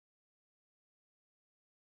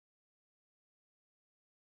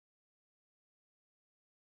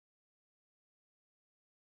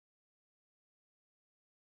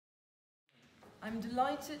I'm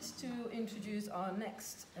delighted to introduce our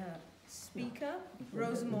next speaker,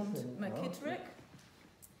 Rosamond McKitterick.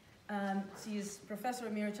 She is Professor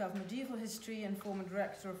Emerita of Medieval History and former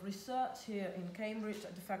Director of Research here in Cambridge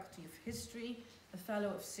at the Faculty of History, a Fellow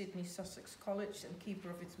of Sydney Sussex College and keeper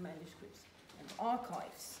of its manuscripts and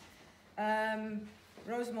archives.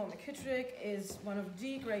 Rosamond McKitterick is one of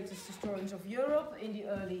the greatest historians of Europe in the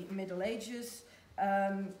early Middle Ages.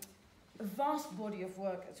 A vast body of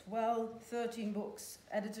work as well, 13 books,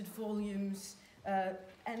 edited volumes,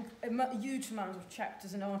 and a huge amount of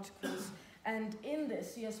chapters and articles. And in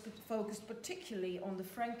this, he has focused particularly on the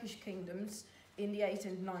Frankish kingdoms in the 8th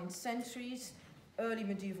and 9th centuries, early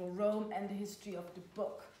medieval Rome, and the history of the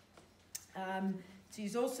book.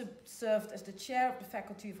 She's also served as the chair of the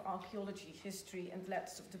Faculty of Archaeology, History and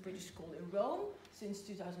Letters of the British School in Rome since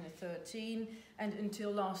 2013, and until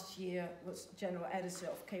last year was general editor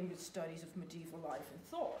of Cambridge Studies of Medieval Life and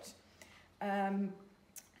Thought.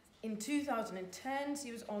 In 2010,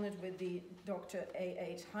 she was honored with the Dr.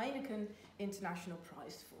 A.H. Heineken International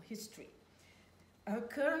Prize for History. Her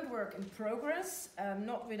current work in progress,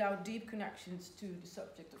 not without deep connections to the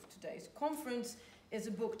subject of today's conference, is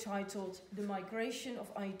a book titled The Migration of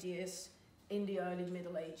Ideas in the Early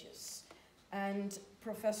Middle Ages. And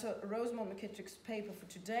Professor Rosamond McKitterick's paper for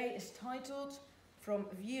today is titled From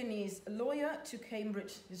Viennese Lawyer to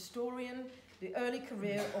Cambridge Historian, the Early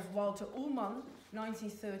Career of Walter Ullmann,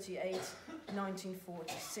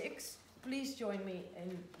 1938-1946. Please join me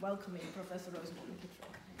in welcoming Professor Rosamond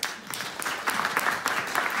McKitterick.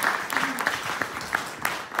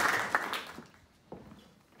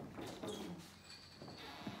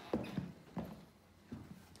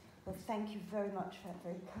 Well, thank you very much for that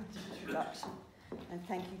very kind introduction, and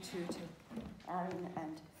thank you too to Aaron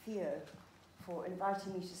and Theo for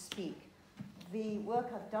inviting me to speak. The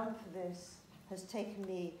work I've done for this has taken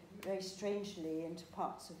me very strangely into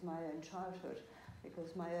parts of my own childhood,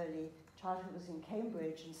 because my early childhood was in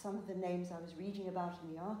Cambridge, and some of the names I was reading about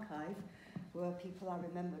in the archive were people I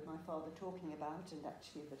remembered my father talking about and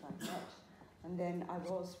actually that I met. And then I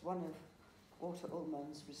was one of Walter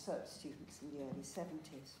Ullmann's research students in the early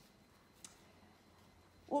 70s.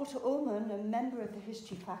 Walter Ullmann, a member of the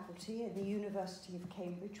history faculty at the University of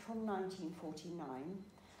Cambridge from 1949,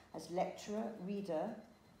 as lecturer, reader,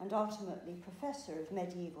 and ultimately professor of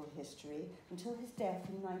medieval history until his death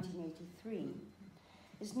in 1983,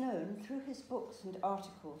 is known through his books and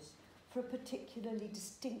articles for a particularly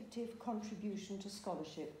distinctive contribution to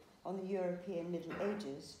scholarship on the European Middle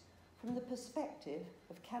Ages from the perspective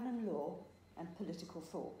of canon law and political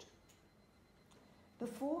thought.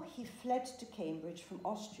 Before he fled to Cambridge from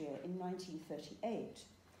Austria in 1938,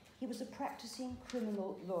 he was a practicing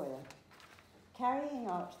criminal lawyer, carrying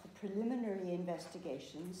out the preliminary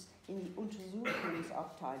investigations in the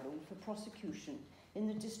Untersuchungsabteilung for prosecution in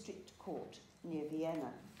the district court near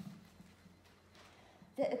Vienna.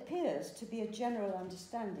 There appears to be a general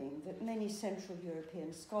understanding that many Central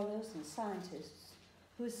European scholars and scientists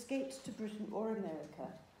who escaped to Britain or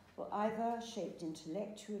America were either shaped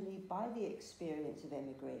intellectually by the experience of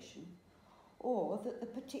emigration, or that the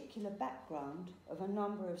particular background of a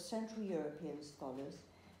number of Central European scholars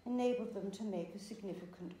enabled them to make a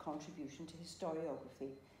significant contribution to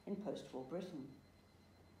historiography in post-war Britain.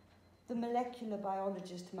 The molecular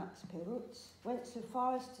biologist Max Perutz went so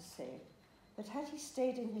far as to say that had he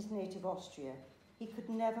stayed in his native Austria, he could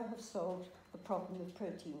never have solved the problem of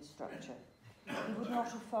protein structure. He would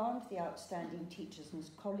not have found the outstanding teachers and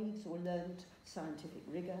colleagues or learned scientific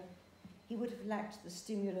rigor. He would have lacked the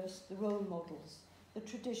stimulus, the role models, the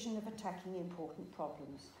tradition of attacking important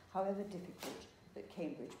problems, however difficult, that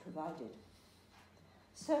Cambridge provided.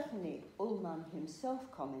 Certainly, Ullmann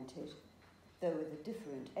himself commented, though with a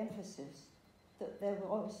different emphasis, that there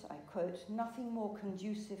was, I quote, nothing more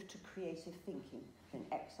conducive to creative thinking than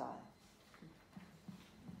exile.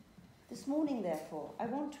 This morning, therefore, I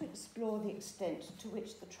want to explore the extent to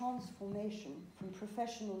which the transformation from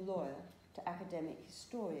professional lawyer to academic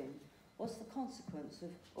historian was the consequence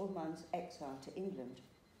of Ullmann's exile to England.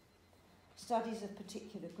 Studies of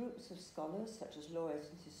particular groups of scholars, such as lawyers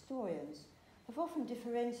and historians, have often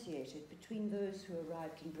differentiated between those who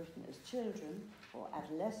arrived in Britain as children or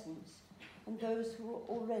adolescents and those who were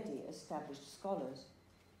already established scholars.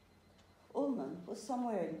 Ullmann was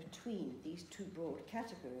somewhere in between these two broad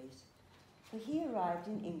categories, for he arrived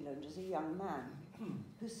in England as a young man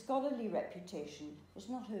whose scholarly reputation was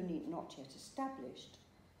not only not yet established,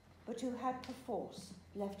 but who had perforce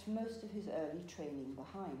left most of his early training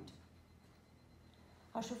behind.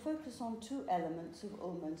 I shall focus on two elements of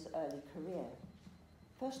Ullmann's early career.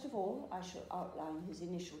 First of all, I shall outline his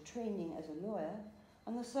initial training as a lawyer,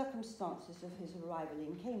 and the circumstances of his arrival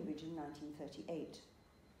in Cambridge in 1938.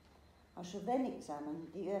 I shall then examine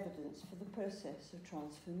the evidence for the process of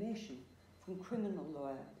transformation from criminal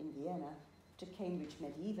lawyer in Vienna to Cambridge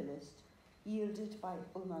medievalist, yielded by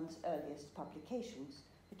Ullmann's earliest publications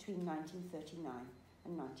between 1939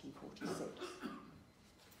 and 1946.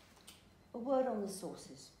 A word on the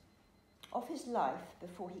sources. Of his life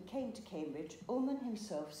before he came to Cambridge, Ullmann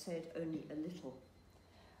himself said only a little,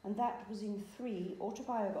 and that was in 3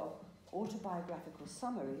 autobiographical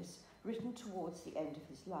summaries written towards the end of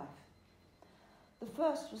his life. The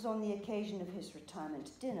first was on the occasion of his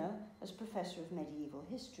retirement dinner as Professor of Medieval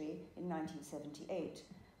History in 1978,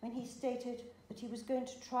 when he stated that he was going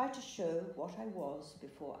to try to show what I was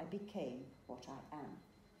before I became what I am.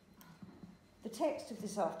 The text of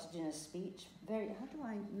this after-dinner speech, how do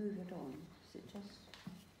I move it on? Is it just,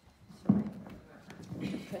 sorry,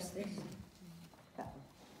 press this? That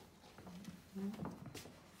one.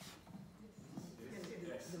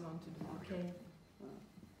 Yes. The one to do. Okay. Well,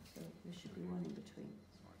 so there should be one in between.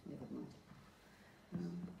 Never mind.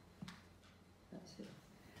 That's it.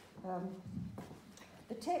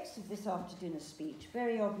 The text of this after-dinner speech,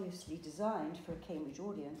 very obviously designed for a Cambridge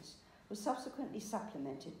audience, was subsequently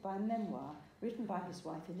supplemented by a memoir written by his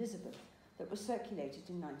wife Elizabeth that was circulated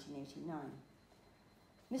in 1989.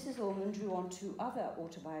 Mrs. Ullmann drew on 2 other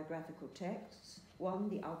autobiographical texts. One,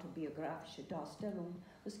 the Autobiographische Darstellung,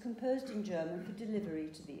 was composed in German for delivery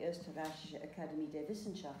to the Österreichische Akademie der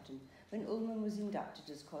Wissenschaften when Ullmann was inducted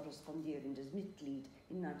as korrespondierendes Mitglied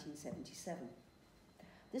in 1977.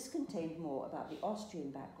 This contained more about the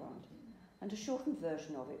Austrian background, and a shortened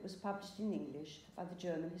version of it was published in English by the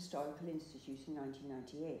German Historical Institute in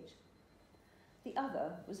 1998. The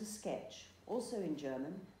other was a sketch, also in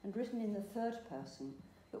German and written in the 3rd person,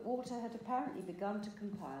 that Walter had apparently begun to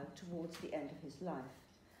compile towards the end of his life,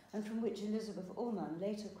 and from which Elizabeth Ullmann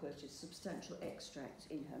later quoted substantial extracts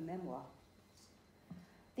in her memoir.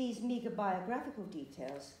 These meagre biographical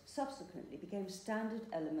details subsequently became standard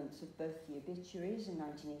elements of both the obituaries in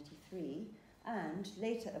 1983 and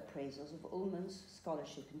later appraisals of Ullmann's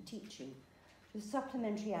scholarship and teaching, with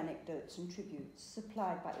supplementary anecdotes and tributes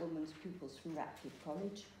supplied by Ullmann's pupils from Radcliffe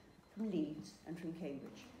College, from Leeds and from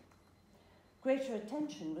Cambridge. Greater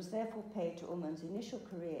attention was therefore paid to Ullmann's initial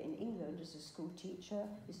career in England as a school teacher,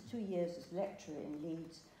 his 2 years as lecturer in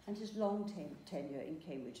Leeds, and his long tenure in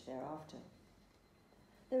Cambridge thereafter.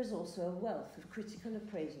 There is also a wealth of critical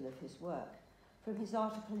appraisal of his work, from his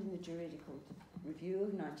article in the Juridical Review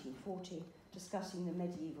of 1940 discussing the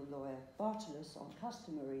medieval lawyer Bartolus on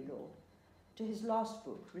customary law, to his last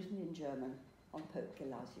book, written in German, on Pope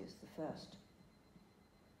Gelasius I.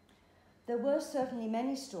 There were certainly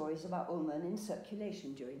many stories about Ullmann in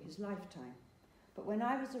circulation during his lifetime, but when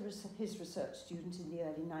I was his research student in the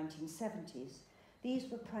early 1970s,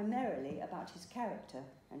 these were primarily about his character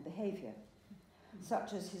and behaviour,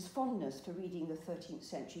 such as his fondness for reading the 13th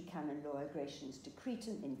century canon law Gratian's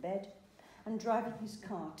Decretum in bed and driving his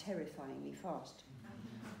car terrifyingly fast,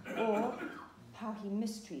 or how he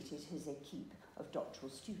mistreated his equipe of doctoral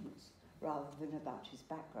students rather than about his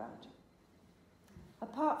background.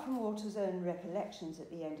 Apart from Walter's own recollections at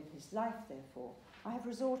the end of his life, therefore, I have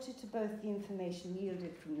resorted to both the information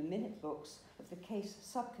yielded from the minute books of the case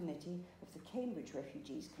subcommittee of the Cambridge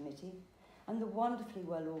Refugees Committee and the wonderfully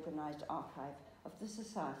well-organised archive of the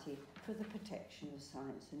Society for the Protection of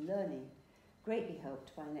Science and Learning, greatly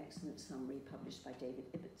helped by an excellent summary published by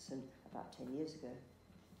David Ibbotson about 10 years ago.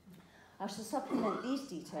 I shall supplement these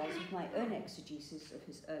details with my own exegesis of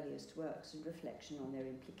his earliest works and reflection on their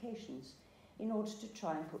implications in order to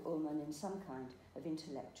try and put Ullmann in some kind of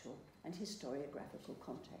intellectual and historiographical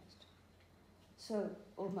context. So,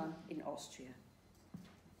 Ullmann in Austria.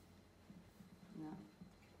 Now,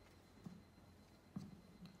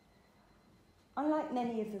 unlike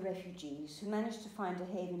many of the refugees who managed to find a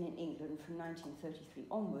haven in England from 1933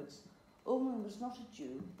 onwards, Ullmann was not a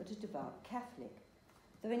Jew but a devout Catholic,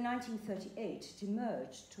 though in 1938 it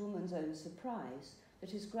emerged, to Ullmann's own surprise,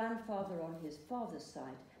 that his grandfather on his father's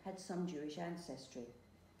side had some Jewish ancestry.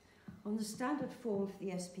 On the standard form for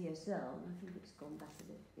the SPSL, I think it's gone back a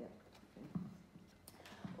bit, yeah. Okay.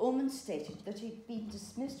 Ullmann stated that he'd been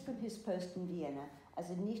dismissed from his post in Vienna as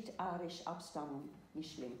a nicht-arisch Abstammung,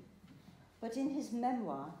 Mischling. But in his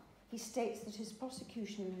memoir, he states that his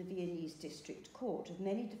prosecution in the Viennese district court of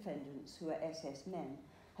many defendants who were SS men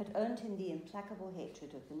had earned him the implacable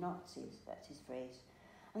hatred of the Nazis, that's his phrase,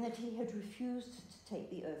 and that he had refused to take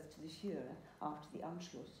the oath to the Führer after the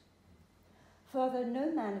Anschluss. Further, no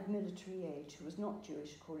man of military age who was not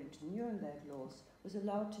Jewish according to the Nuremberg laws was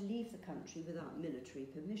allowed to leave the country without military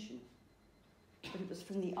permission. but it was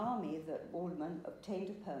from the army that Ullmann obtained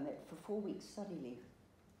a permit for 4 weeks study leave.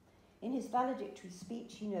 In his valedictory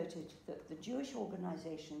speech, he noted that the Jewish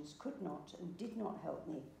organizations could not and did not help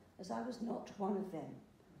me, as I was not one of them.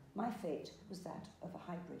 My fate was that of a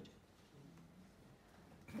hybrid.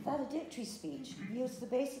 The valedictory speech yields the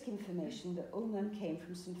basic information that Ullmann came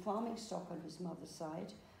from some farming stock on his mother's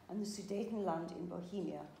side and the Sudetenland in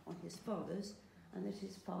Bohemia on his father's, and that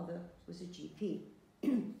his father was a GP.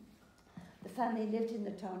 The family lived in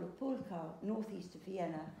the town of Pulkau, northeast of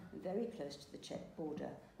Vienna, and very close to the Czech border.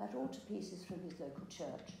 That all to pieces from his local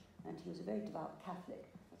church, and he was a very devout Catholic.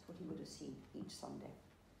 That's what he would have seen each Sunday.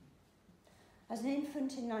 As an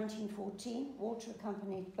infant in 1914, Walter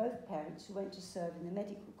accompanied both parents who went to serve in the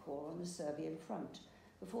medical corps on the Serbian front,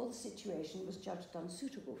 before the situation was judged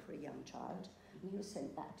unsuitable for a young child, and he was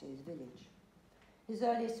sent back to his village. His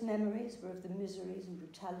earliest memories were of the miseries and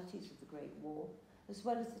brutalities of the Great War, as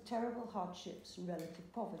well as the terrible hardships and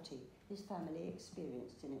relative poverty his family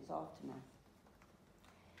experienced in its aftermath.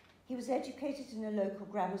 He was educated in a local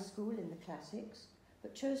grammar school in the classics,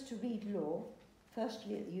 but chose to read law,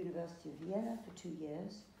 firstly at the University of Vienna for 2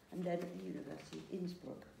 years, and then at the University of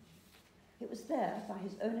Innsbruck. It was there, by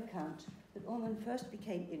his own account, that Ullmann first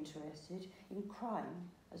became interested in crime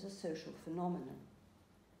as a social phenomenon.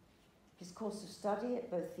 His course of study at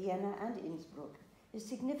both Vienna and Innsbruck is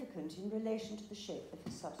significant in relation to the shape of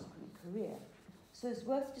his subsequent career, so it's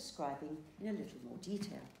worth describing in a little more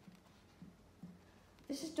detail.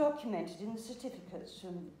 This is documented in the certificates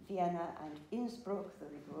from Vienna and Innsbruck, the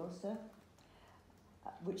Rigorosa,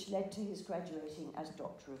 which led to his graduating as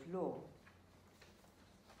Doctor of Law.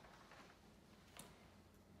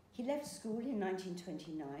 He left school in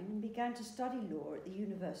 1929 and began to study law at the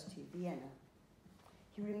University of Vienna.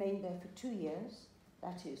 He remained there for 2 years,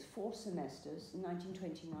 that is, 4 semesters,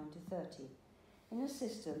 1929 to 30, in a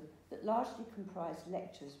system that largely comprised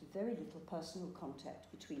lectures with very little personal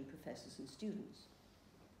contact between professors and students.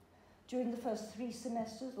 During the first 3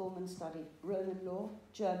 semesters, Ullmann studied Roman law,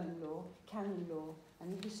 German law, canon law,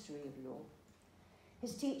 and the history of law.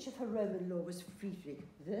 His teacher for Roman law was Friedrich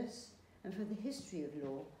Viennese, and for the history of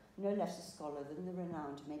law, no less a scholar than the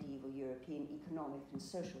renowned medieval European economic and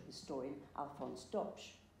social historian Alphonse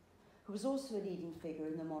Dopsch, who was also a leading figure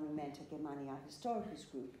in the Monumenta Germaniae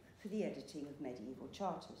Historicus group for the editing of medieval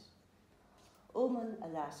charters. Ullmann,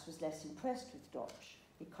 alas, was less impressed with Dopsch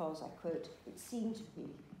because, I quote, it seemed to be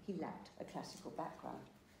he lacked a classical background.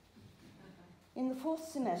 In the 4th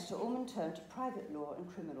semester, Ullmann turned to private law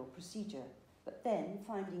and criminal procedure, but then,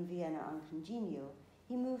 finding Vienna uncongenial,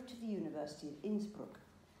 he moved to the University of Innsbruck.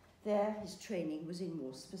 There, his training was in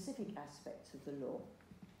more specific aspects of the law.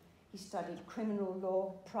 He studied criminal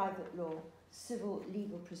law, private law, civil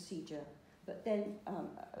legal procedure, but then,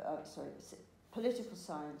 political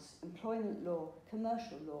science, employment law,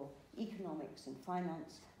 commercial law, economics and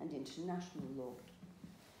finance, and international law.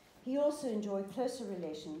 He also enjoyed closer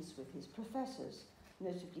relations with his professors,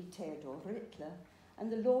 notably Theodor Rittler,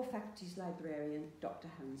 and the law faculty's librarian, Dr.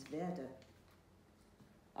 Hans Werder.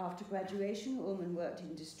 After graduation, Ullmann worked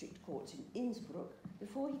in district courts in Innsbruck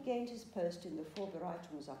before he gained his post in the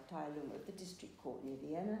Vorbereitungsabteilung of the district court near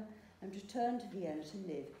Vienna and returned to Vienna to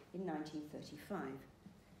live in 1935.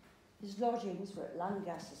 His lodgings were at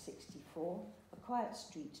Langgasse 64, a quiet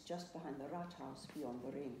street just behind the Rathaus beyond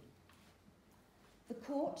the Ring. The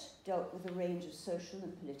court dealt with a range of social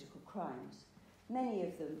and political crimes, many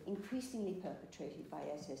of them increasingly perpetrated by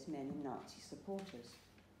SS men and Nazi supporters.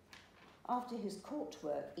 After his court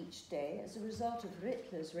work each day, as a result of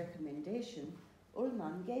Rittler's recommendation,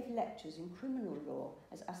 Ullmann gave lectures in criminal law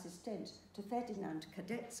as assistant to Ferdinand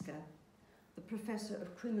Kadetzka, the professor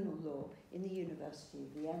of criminal law in the University of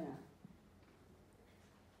Vienna.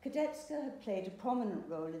 Kadetzka had played a prominent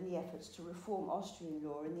role in the efforts to reform Austrian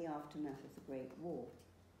law in the aftermath of the Great War.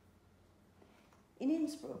 In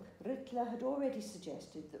Innsbruck, Rittler had already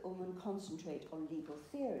suggested that Ullmann concentrate on legal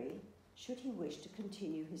theory should he wish to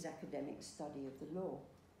continue his academic study of the law.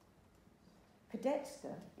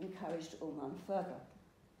 Kadetzka encouraged Ullmann further.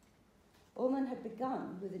 Ullmann had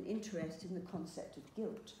begun with an interest in the concept of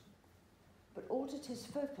guilt, but altered his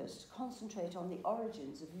focus to concentrate on the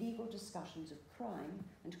origins of legal discussions of crime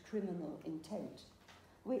and criminal intent,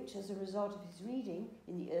 which, as a result of his reading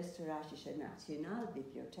in the Österreichische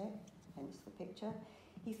Nationalbibliothek, hence the picture,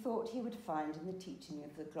 he thought he would find in the teaching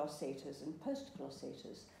of the glossators and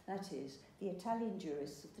post-glossators, that is, the Italian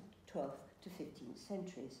jurists of the 12th to 15th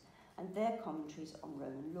centuries, and their commentaries on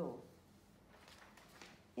Roman law.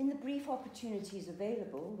 In the brief opportunities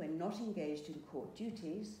available when not engaged in court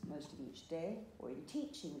duties, most of each day, or in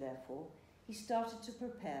teaching, therefore, he started to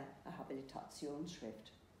prepare a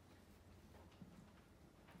Habilitationsschrift.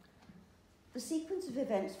 The sequence of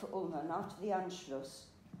events for Ullmann after the Anschluss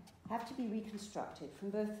have to be reconstructed from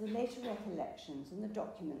both the later recollections and the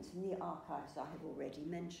documents in the archives I have already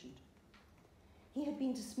mentioned. He had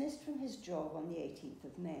been dismissed from his job on the 18th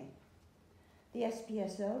of May. The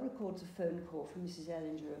SPSL records a phone call from Mrs.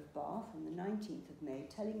 Ellinger of Bath on the 19th of May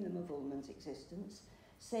telling them of Ullmann's existence,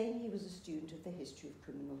 saying he was a student of the history of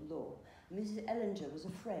criminal law. Mrs. Ellinger was a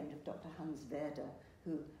friend of Dr. Hans Werder,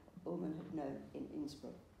 who Ullmann had known in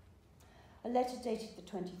Innsbruck. A letter dated the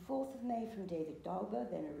 24th of May from David Dauber,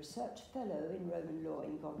 then a research fellow in Roman law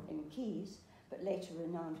in Keys, but later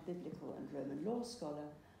renowned biblical and Roman law scholar,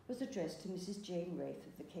 was addressed to Mrs. Jane Wraith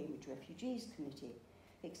of the Cambridge Refugees Committee,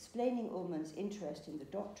 explaining Ullmann's interest in the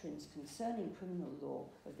doctrines concerning criminal law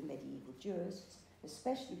of the medieval jurists,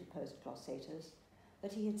 especially the post-glossators,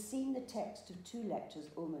 that he had seen the text of 2 lectures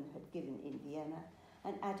Ullmann had given in Vienna,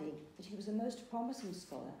 and adding that he was a most promising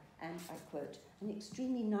scholar and, I quote, an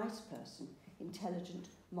extremely nice person, intelligent,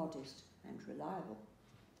 modest, and reliable.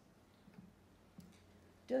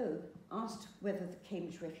 Doe asked whether the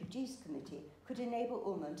Cambridge Refugees Committee could enable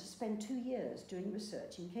Ullmann to spend 2 years doing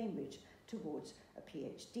research in Cambridge towards a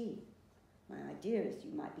PhD. My idea is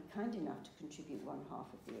you might be kind enough to contribute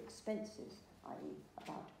 1/2 of the expenses, i.e.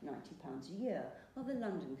 about £90 a year, while the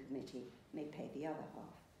London Committee may pay the other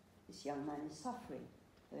half. This young man is suffering,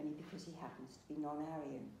 only because he happens to be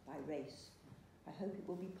non-Aryan by race. I hope it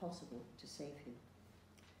will be possible to save him.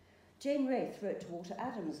 Jane Wraith wrote to Walter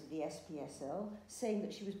Adams of the SPSL, saying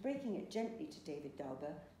that she was breaking it gently to David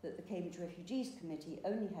Dauber that the Cambridge Refugees Committee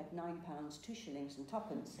only had £9, 2 shillings and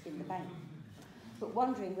 2pence in the bank, but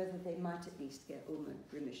wondering whether they might at least get Ullmann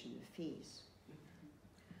remission of fees.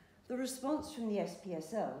 The response from the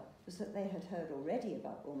SPSL was that they had heard already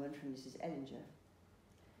about Ullmann from Mrs. Ellinger.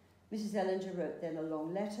 Mrs. Ellinger wrote then a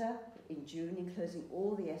long letter in June enclosing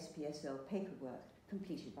all the SPSL paperwork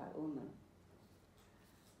completed by Ullmann.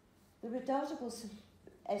 The redoubtable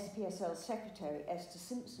SPSL secretary, Esther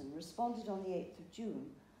Simpson, responded on the 8th of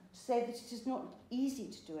June to say that it is not easy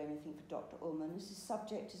to do anything for Dr. Ullmann, as his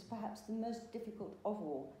subject is perhaps the most difficult of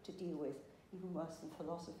all to deal with, even worse than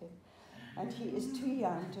philosophy, and he is too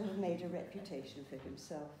young to have made a reputation for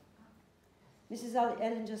himself. Mrs.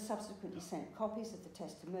 Ellinger subsequently sent copies of the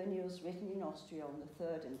testimonials written in Austria on the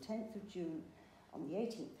 3rd and 10th of June, on the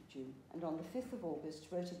 18th of June, and on the 5th of August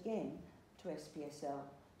wrote again to SPSL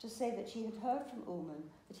to say that she had heard from Ullmann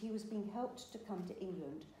that he was being helped to come to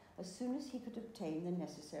England as soon as he could obtain the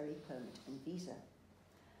necessary permit and visa.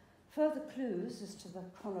 Further clues as to the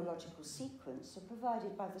chronological sequence are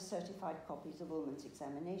provided by the certified copies of Ullmann's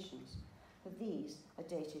examinations, for these are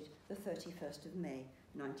dated the 31st of May,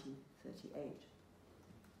 1938.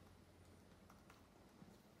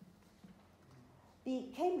 The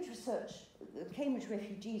Cambridge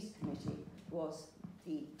Refugees Committee was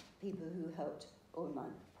the people who helped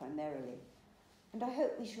Ullmann primarily. And I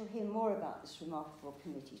hope we shall hear more about this remarkable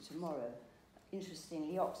committee tomorrow.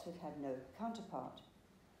 Interestingly, Oxford had no counterpart.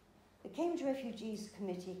 The Cambridge Refugees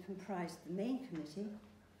Committee comprised the main committee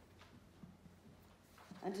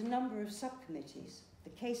and a number of subcommittees: the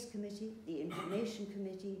Case Committee, the Information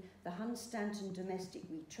Committee, the Hans Stanton Domestic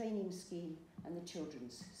Retraining Scheme, and the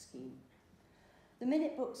Children's Scheme. The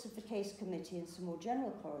minute books of the Case Committee and some more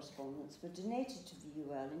general correspondence were donated to the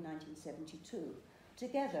UL in 1972,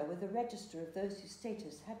 together with a register of those whose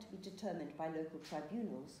status had to be determined by local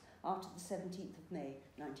tribunals after the 17th of May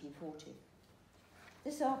 1940.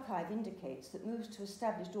 This archive indicates that moves to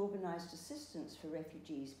establish organised assistance for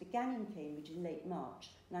refugees began in Cambridge in late March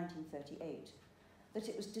 1938, that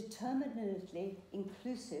it was determinedly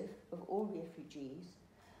inclusive of all refugees,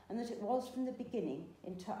 and that it was from the beginning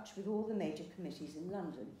in touch with all the major committees in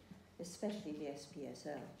London, especially the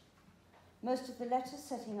SPSL. Most of the letters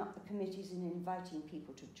setting up the committees and inviting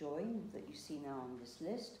people to join, that you see now on this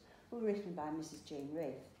list, were written by Mrs. Jane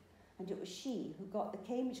Wraith, and it was she who got the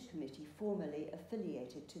Cambridge Committee formally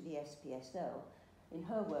affiliated to the SPSL, in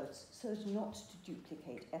her words, so as not to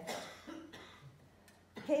duplicate effort.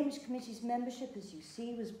 The Cambridge Committee's membership, as you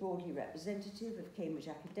see, was broadly representative of Cambridge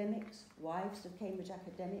academics, wives of Cambridge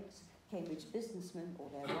academics, Cambridge businessmen or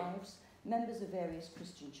their wives, members of various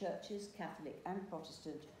Christian churches, Catholic and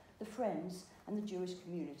Protestant, the Friends and the Jewish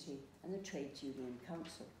community, and the Trades Union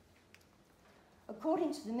Council.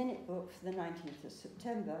 According to the minute book for the 19th of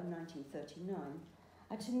September 1939,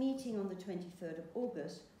 at a meeting on the 23rd of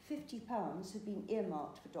August, £50 had been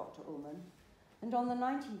earmarked for Dr. Ullmann, and on the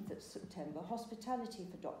 19th of September, hospitality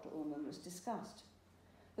for Dr. Ullmann was discussed.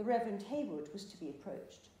 The Reverend Haywood was to be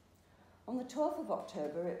approached. On the 12th of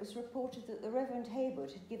October, it was reported that the Reverend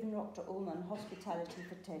Haywood had given Dr. Ullmann hospitality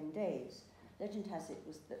for 10 days. Legend has it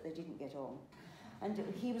was that they didn't get on. And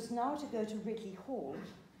he was now to go to Ridley Hall,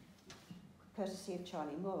 courtesy of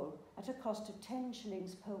Charlie Mole, at a cost of 10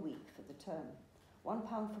 shillings per week for the term,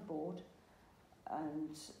 £1 for board,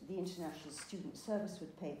 and the International Student Service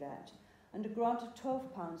would pay that, and a grant of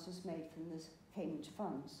 £12 was made from the Cambridge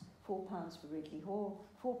funds, £4 for Ridley Hall,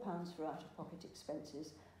 £4 for out-of-pocket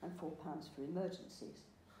expenses, and £4 for emergencies.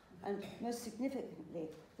 And most significantly,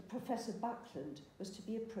 the Professor Buckland was to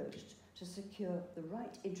be approached to secure the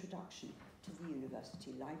right introduction to the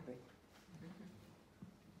university library.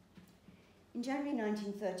 In January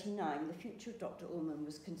 1939, the future of Dr. Ullmann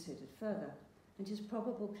was considered further, and his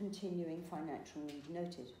probable continuing financial need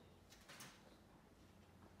noted.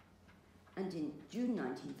 And in June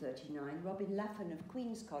 1939, Robin Laffan of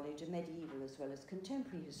Queen's College, a medieval as well as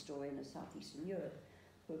contemporary historian of southeastern Europe,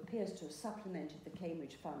 who appears to have supplemented the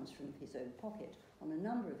Cambridge funds from his own pocket on a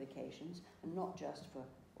number of occasions, and not just for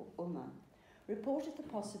Ullmann, reported the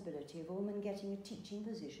possibility of Ullmann getting a teaching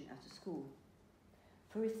position at a school.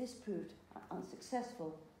 For if this proved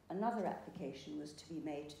unsuccessful, another application was to be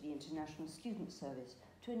made to the International Student Service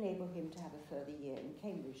to enable him to have a further year in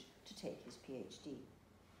Cambridge to take his PhD.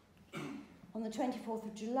 On the 24th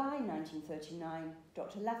of July 1939,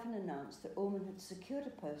 Dr. Laffan announced that Ullmann had secured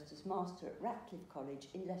a post as master at Ratcliffe College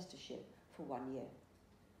in Leicestershire for 1 year.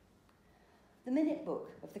 The minute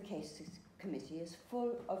book of the Cases Committee is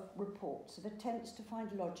full of reports of attempts to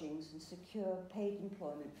find lodgings and secure paid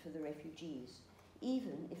employment for the refugees,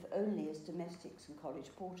 even if only as domestics and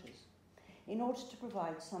college porters, in order to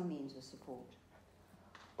provide some means of support.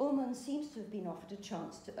 Ullmann seems to have been offered a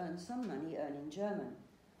chance to earn some money earning German,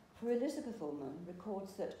 for Elizabeth Ullmann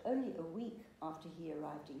records that only a week after he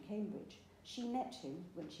arrived in Cambridge, she met him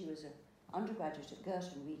when she was an undergraduate at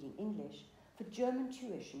Girton reading English for German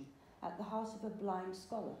tuition at the house of a blind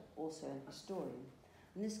scholar, also an historian.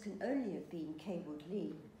 And this can only have been Kay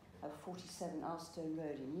Wood-Lee of 47 Alstone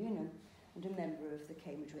Road in Newnham, and a member of the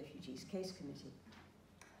Cambridge Refugees Case Committee.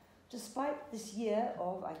 Despite this year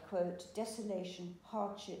of, I quote, desolation,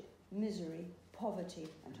 hardship, misery, poverty,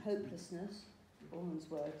 and hopelessness, Ullmann's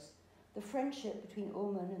words, the friendship between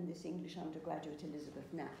Ullmann and this English undergraduate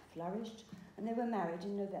Elizabeth Knapp flourished, and they were married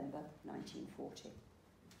in November 1940.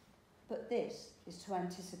 But this is to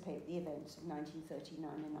anticipate the events of 1939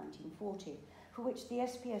 and 1940, for which the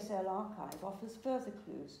SPSL archive offers further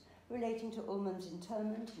clues relating to Ullmann's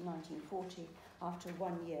internment in 1940 after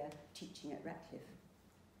 1 year teaching at Ratcliffe.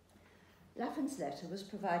 Laffan's letter was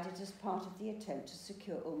provided as part of the attempt to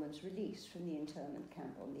secure Ullmann's release from the internment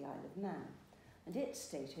camp on the Isle of Man, and it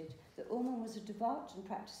stated that Ullmann was a devout and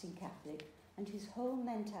practicing Catholic, and his whole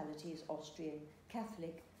mentality is Austrian,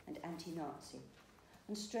 Catholic, and anti-Nazi,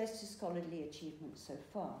 and stressed his scholarly achievements so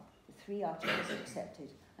far, with 3 articles accepted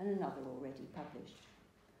and another already published.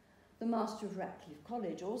 The master of Ratcliffe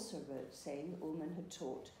College also wrote saying that Ullmann had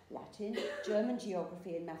taught Latin, German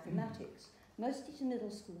geography and mathematics, mostly to middle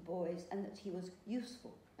school boys, and that he was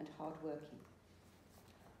useful and hard-working.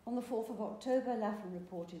 On the 4th of October, Laffan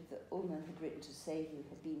reported that Ullmann had written to say he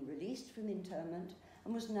had been released from internment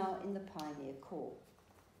and was now in the Pioneer Corps.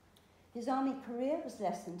 His army career was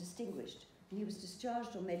less than distinguished, and he was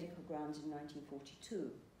discharged on medical grounds in 1942.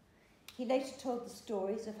 He later told the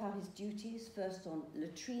stories of how his duties, first on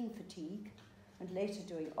latrine fatigue and later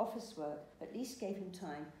doing office work, at least gave him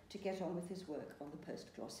time to get on with his work on the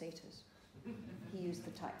post-glossators. He used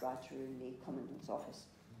the typewriter in the Commandant's office.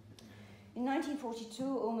 In 1942,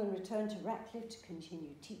 Ullmann returned to Ratcliffe to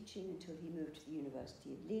continue teaching until he moved to the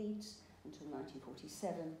University of Leeds until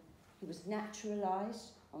 1947. He was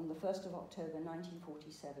naturalised on the 1st of October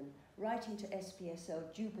 1947, writing to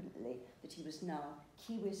SPSL jubilantly that he was now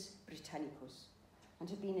Civis Britannicus and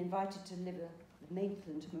had been invited to deliver the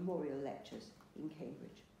Maitland Memorial Lectures in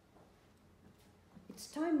Cambridge. It's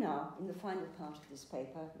time now, in the final part of this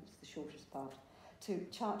paper, it's the shortest part, to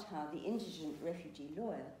chart how the indigent refugee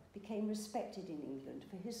lawyer became respected in England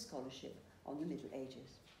for his scholarship on the Middle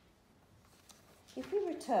Ages. If we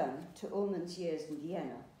return to Ullmann's years in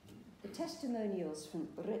Vienna, the testimonials from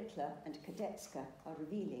Rittler and Kadetzka are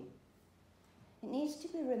revealing. It needs to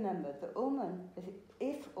be remembered that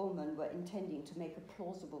if Ullmann were intending to make a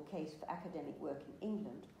plausible case for academic work in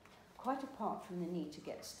England, quite apart from the need to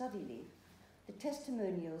get study leave, the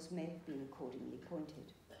testimonials may have been accordingly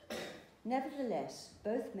pointed. Nevertheless,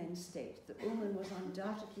 both men state that Ullmann was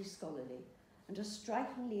undoubtedly scholarly and are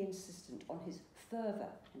strikingly insistent on his fervour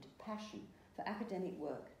and passion for academic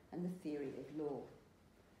work and the theory of law.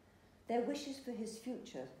 Their wishes for his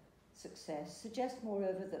future success suggest,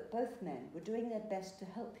 moreover, that both men were doing their best to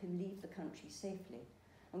help him leave the country safely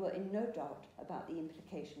and were in no doubt about the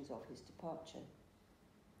implications of his departure.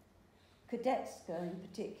 Kadetska, in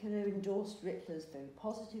particular, endorsed Rittler's very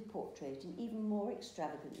positive portrait in even more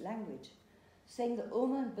extravagant language, saying that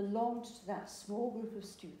Ullmann belonged to that small group of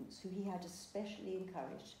students who he had especially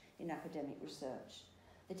encouraged in academic research,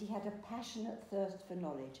 that he had a passionate thirst for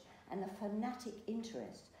knowledge and a fanatic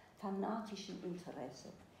interest, fanatischen Interesse,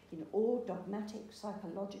 in all dogmatic,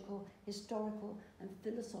 psychological, historical, and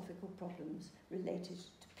philosophical problems related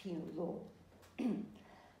to penal law,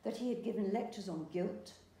 that he had given lectures on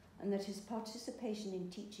guilt, and that his participation in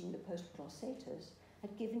teaching the post-Clausators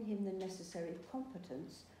had given him the necessary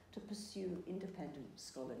competence to pursue independent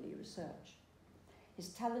scholarly research. His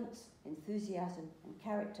talents, enthusiasm, and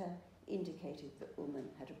character indicated that Ullmann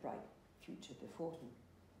had a bright future before him.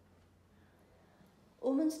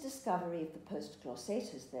 Ullmann's discovery of the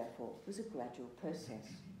post-Clausators, therefore, was a gradual process.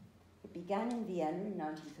 It began in Vienna in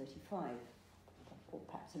 1935, or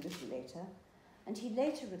perhaps a little later, and he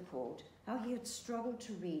later recalled how he had struggled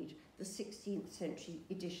to read the 16th century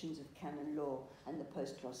editions of canon law and the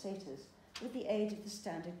post-Clausators with the aid of the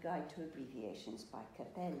Standard Guide to Abbreviations by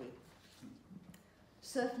Capelli.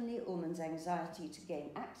 Certainly, Ullmann's anxiety to gain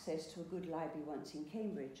access to a good library once in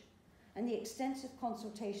Cambridge, and the extensive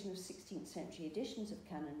consultation of 16th century editions of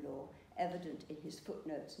canon law, evident in his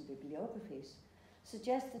footnotes and bibliographies,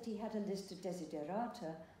 suggest that he had a list of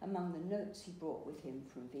desiderata among the notes he brought with him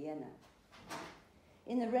from Vienna.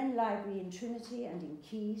 In the Wren Library in Trinity and in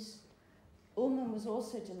Keys, Ullmann was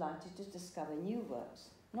also delighted to discover new works,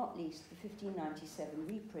 not least the 1597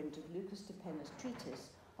 reprint of Lucas de Pena's treatise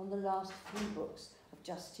on the last 3 books of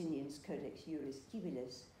Justinian's Codex Juris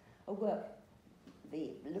Civilis, a work,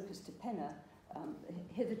 the Lucas de Pena,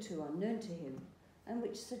 hitherto unknown to him, and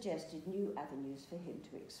which suggested new avenues for him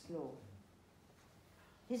to explore.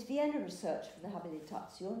 His Vienna research for the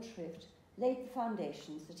Habilitationsschrift laid the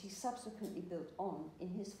foundations that he subsequently built on in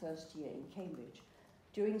his first year in Cambridge,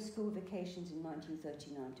 during school vacations in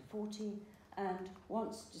 1939-40, and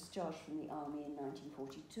once discharged from the army in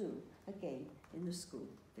 1942, again in the school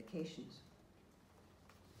vacations.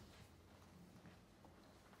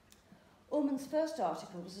 Ullmann's first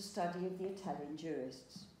article was a study of the Italian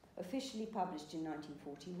jurists, officially published in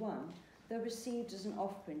 1941, though received as an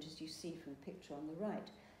off-print, as you see from the picture on the right,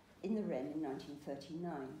 in the Wren in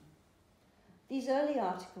 1939. These early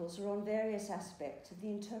articles are on various aspects of the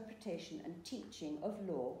interpretation and teaching of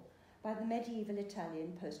law by the medieval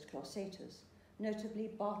Italian post-Clausators, notably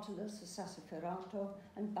Bartolus, Sassoferrato,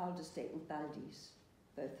 and Baldesdate and Baldis,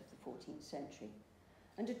 both of the 14th century,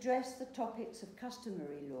 and address the topics of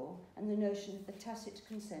customary law and the notion of the tacit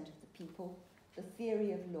consent of the people, the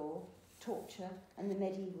theory of law, torture, and the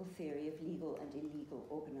medieval theory of legal and illegal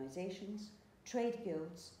organizations, trade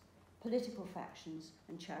guilds, political factions,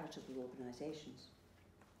 and charitable organizations.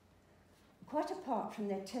 Quite apart from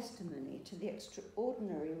their testimony to the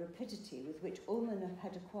extraordinary rapidity with which Ullmann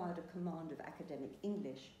had acquired a command of academic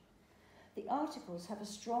English, the articles have a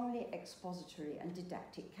strongly expository and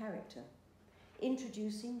didactic character,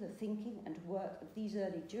 introducing the thinking and work of these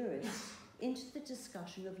early jurists into the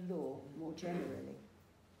discussion of law more generally.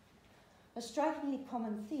 A strikingly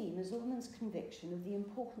common theme is Ullmann's conviction of the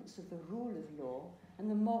importance of the rule of law and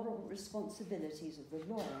the moral responsibilities of the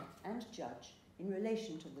lawyer and judge in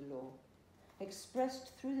relation to the law,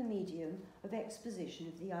 expressed through the medium of exposition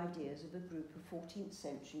of the ideas of a group of 14th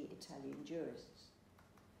century Italian jurists.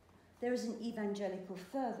 There is an evangelical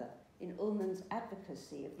fervour in Ullmann's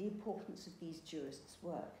advocacy of the importance of these jurists'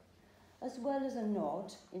 work, as well as a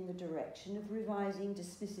nod in the direction of revising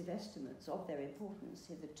dismissive estimates of their importance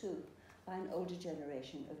hitherto by an older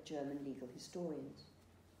generation of German legal historians.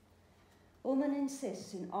 Ullmann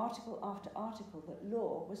insists in article after article that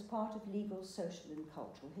law was part of legal, social, and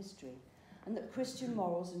cultural history, and that Christian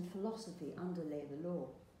morals and philosophy underlay the law.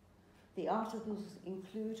 The articles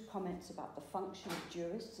include comments about the function of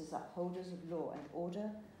jurists as upholders of law and order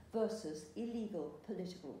versus illegal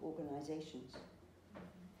political organizations.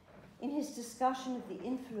 In his discussion of the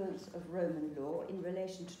influence of Roman law in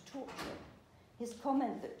relation to torture, his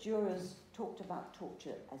comment that jurors talked about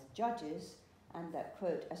torture as judges and that,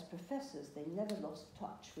 quote, as professors they never lost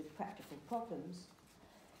touch with practical problems,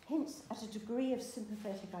 hints at a degree of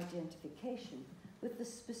sympathetic identification with the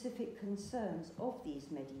specific concerns of these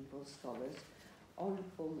medieval scholars on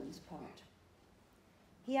Ullmann's part.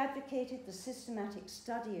 He advocated the systematic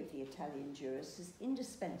study of the Italian jurists as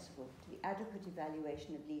indispensable to the adequate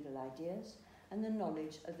evaluation of legal ideas and the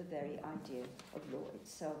knowledge of the very idea of law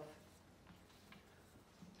itself.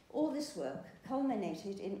 All this work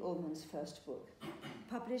culminated in Ullmann's first book,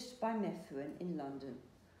 published by Methuen in London,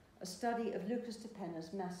 a study of Lucas de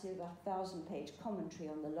Pena's massive 1,000-page commentary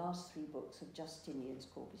on the last 3 books of Justinian's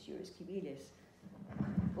Corpus Juris Civilis,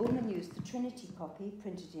 Ullmann used the Trinity copy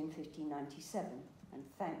printed in 1597 and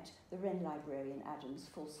thanked the Wren librarian Adams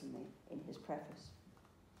fulsomely in his preface.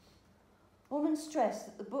 Ullmann stressed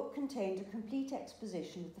that the book contained a complete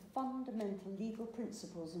exposition of the fundamental legal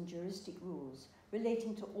principles and juristic rules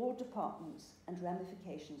relating to all departments and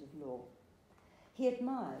ramifications of law. He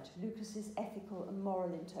admired Lucas's ethical and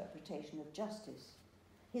moral interpretation of justice,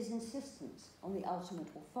 his insistence on the ultimate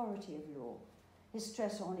authority of law, his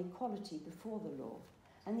stress on equality before the law,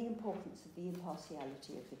 and the importance of the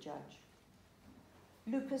impartiality of the judge.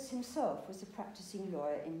 Lucas himself was a practicing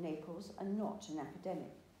lawyer in Naples and not an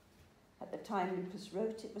academic. At the time Lucas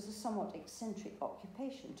wrote, it was a somewhat eccentric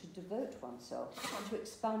occupation to devote oneself to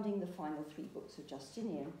expounding the final 3 books of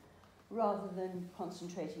Justinian, rather than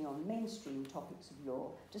concentrating on mainstream topics of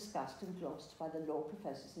law discussed and glossed by the law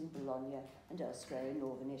professors in Bologna and elsewhere in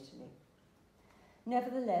northern Italy.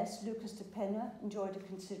 Nevertheless, Lucas de Pena enjoyed a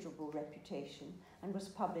considerable reputation and was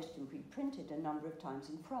published and reprinted a number of times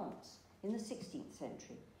in France in the 16th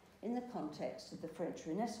century, in the context of the French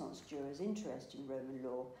Renaissance jurors' interest in Roman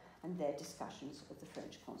law and their discussions of the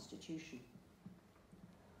French Constitution.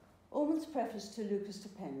 Ullmann's preface to Lucas de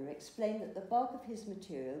Pena explained that the bulk of his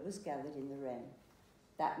material was gathered in the Wren.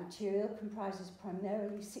 That material comprises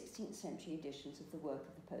primarily 16th century editions of the work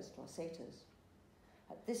of the post-Clausators.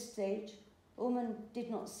 At this stage, Ullmann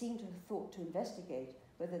did not seem to have thought to investigate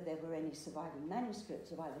whether there were any surviving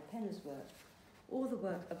manuscripts of either Pena's work or the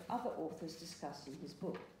work of other authors discussed in his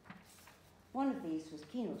book. One of these was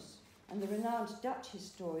Quinus, and the renowned Dutch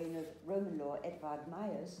historian of Roman law Edvard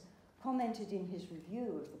Meyers commented in his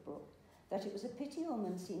review of the book that it was a pity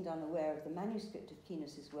Ullmann seemed unaware of the manuscript of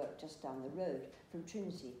Quinus's work just down the road from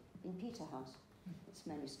Trinity in Peterhouse, it's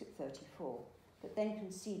manuscript 34, but then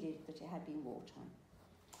conceded that it had been wartime.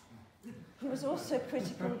 He was also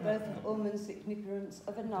critical both of Ullmann's ignorance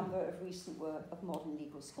of a number of recent work of modern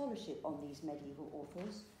legal scholarship on these medieval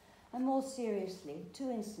authors, and more seriously, 2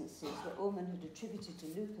 instances where Ullmann had attributed to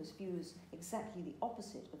Lucas views exactly the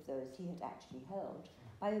opposite of those he had actually held,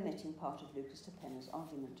 by omitting part of Lucas de Pena's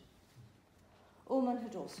argument. Ullmann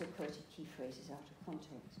had also quoted key phrases out of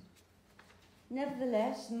context.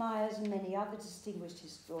 Nevertheless, Myers and many other distinguished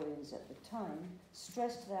historians at the time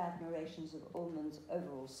stressed their admirations of Ullmann's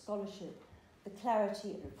overall scholarship, the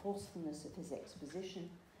clarity and forcefulness of his exposition,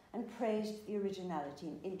 and praised the originality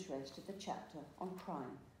and interest of the chapter on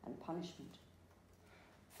crime and punishment.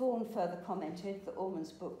 Thorne further commented that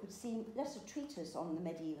Ullmann's book would seem less a treatise on the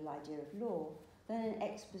medieval idea of law than an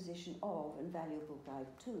exposition of, and valuable guide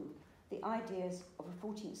to, the ideas of a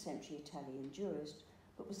 14th century Italian jurist,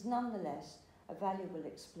 but was nonetheless a valuable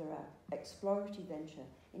exploratory venture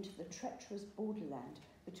into the treacherous borderland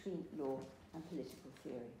between law and political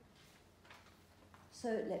theory. So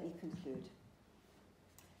let me conclude.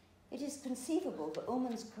 It is conceivable that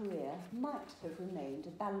Ullmann's career might have remained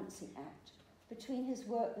a balancing act between his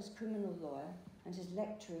work as criminal lawyer and his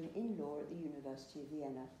lecturing in law at the University of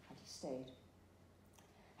Vienna, had he stayed.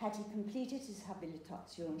 Had he completed his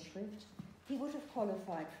Habilitationsschrift, he would have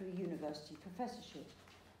qualified for a university professorship,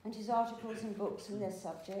 and his articles and books and their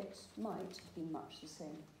subjects might have been much the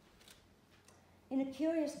same. In a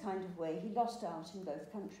curious kind of way, he lost out in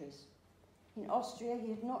both countries. In Austria, he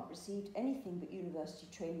had not received anything but university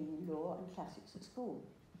training in law and classics at school.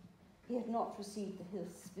 He had not received the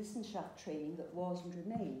Hilfswissenschaft training that was and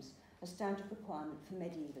remains a standard requirement for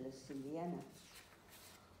medievalists in Vienna.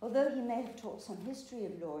 Although he may have taught some history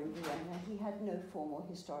of law in Vienna, he had no formal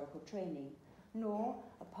historical training, nor,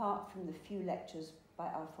 apart from the few lectures by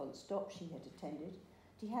Alphonse Dopsch he had attended,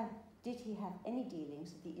 did he have any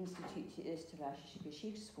dealings with the Institut für Österreichische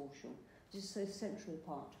Geschichtsforschung, which is so central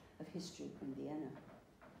part of history in Vienna.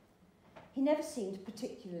 He never seemed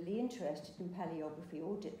particularly interested in paleography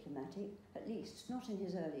or diplomatic, at least not in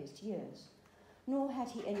his earliest years, nor had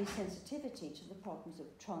he any sensitivity to the problems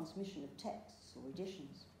of transmission of texts or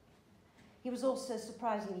editions. He was also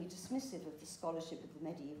surprisingly dismissive of the scholarship of the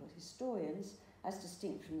medieval historians, as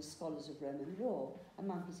distinct from the scholars of Roman law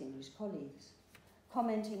among his English colleagues,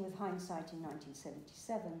 commenting with hindsight in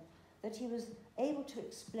 1977 that he was able to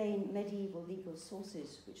explain medieval legal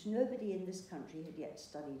sources which nobody in this country had yet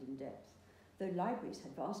studied in depth, though libraries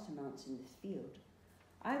had vast amounts in this field.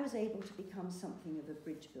 I was able to become something of a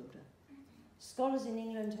bridge builder. Scholars in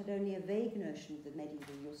England had only a vague notion of the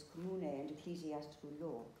medieval jus commune and ecclesiastical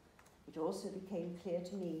law. It also became clear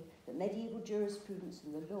to me that medieval jurisprudence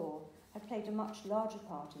and the law had played a much larger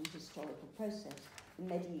part in the historical process than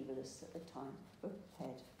medievalists at the time were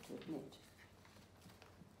prepared to admit.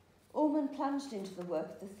 Ullmann plunged into the work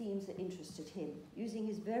of the themes that interested him, using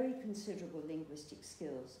his very considerable linguistic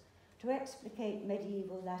skills to explicate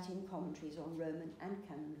medieval Latin commentaries on Roman and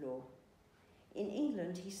canon law. In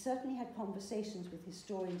England, he certainly had conversations with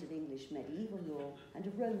historians of English medieval law and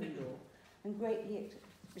of Roman law, and greatly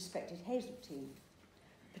respected Hazeltine,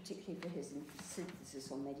 particularly for his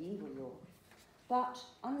synthesis on medieval law. But,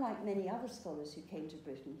 unlike many other scholars who came to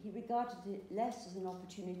Britain, he regarded it less as an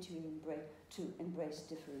opportunity to embrace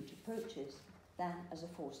different approaches than as a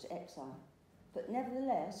forced exile. But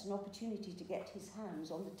nevertheless, an opportunity to get his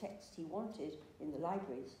hands on the text he wanted in the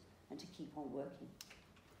libraries and to keep on working.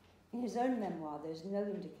 In his own memoir, there is no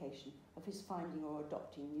indication of his finding or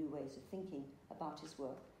adopting new ways of thinking about his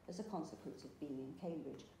work as a consequence of being in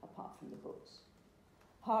Cambridge, apart from the books.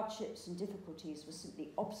 Hardships and difficulties were simply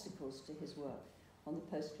obstacles to his work on the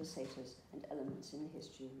post-Crusaders and elements in the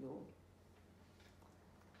history of law.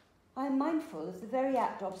 I am mindful of the very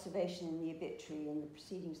apt observation in the obituary in the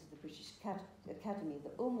proceedings of the British Academy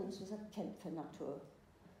that Ullmann was a Kämpfer Natur,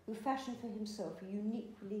 who fashioned for himself a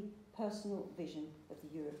uniquely personal vision of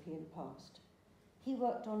the European past. He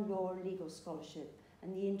worked on law and legal scholarship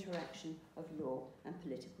and the interaction of law and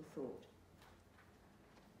political thought.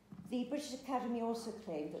 The British Academy also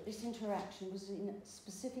claimed that this interaction was in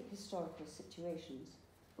specific historical situations,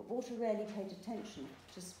 but Walter rarely paid attention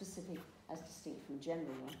to specific as distinct from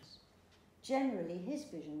general ones. Generally, his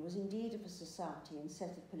vision was indeed of a society and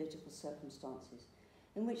set of political circumstances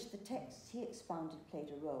in which the texts he expounded played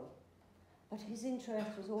a role, but his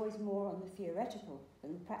interest was always more on the theoretical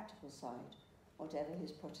than the practical side, whatever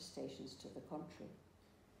his protestations to the contrary.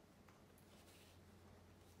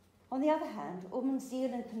 On the other hand, Ullmann's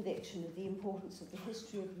zeal and conviction of the importance of the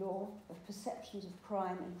history of law, of perceptions of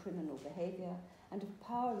crime and criminal behaviour, and of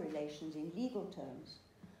power relations in legal terms,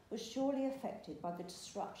 was surely affected by the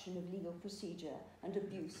disruption of legal procedure and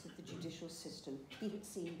abuse of the judicial system he had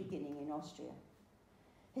seen beginning in Austria.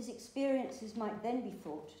 His experiences might then be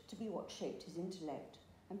thought to be what shaped his intellect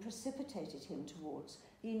and precipitated him towards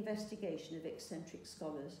the investigation of eccentric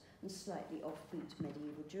scholars and slightly offbeat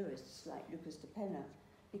medieval jurists like Lucas de Pena,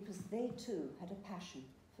 because they too had a passion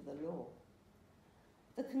for the law.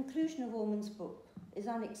 The conclusion of Ullmann's book is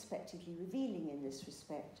unexpectedly revealing in this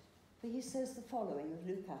respect, for he says the following of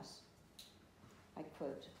Lucas. I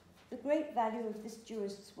quote, "The great value of this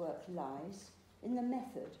jurist's work lies in the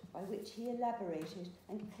method by which he elaborated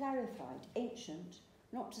and clarified ancient,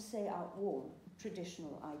 not to say outworn,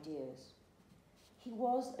 traditional ideas. He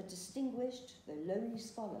was a distinguished, though lonely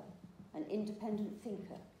scholar, an independent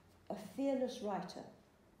thinker, a fearless writer,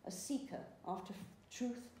 a seeker after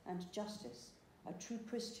truth and justice, a true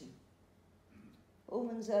Christian."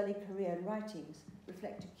 Ullmann's early career and writings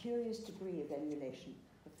reflect a curious degree of emulation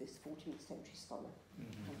of this 14th century scholar.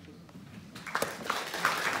 Thank you.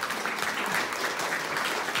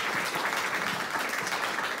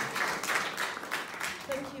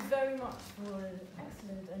 Thank you very much for an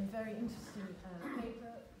excellent and very interesting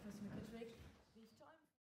paper, Professor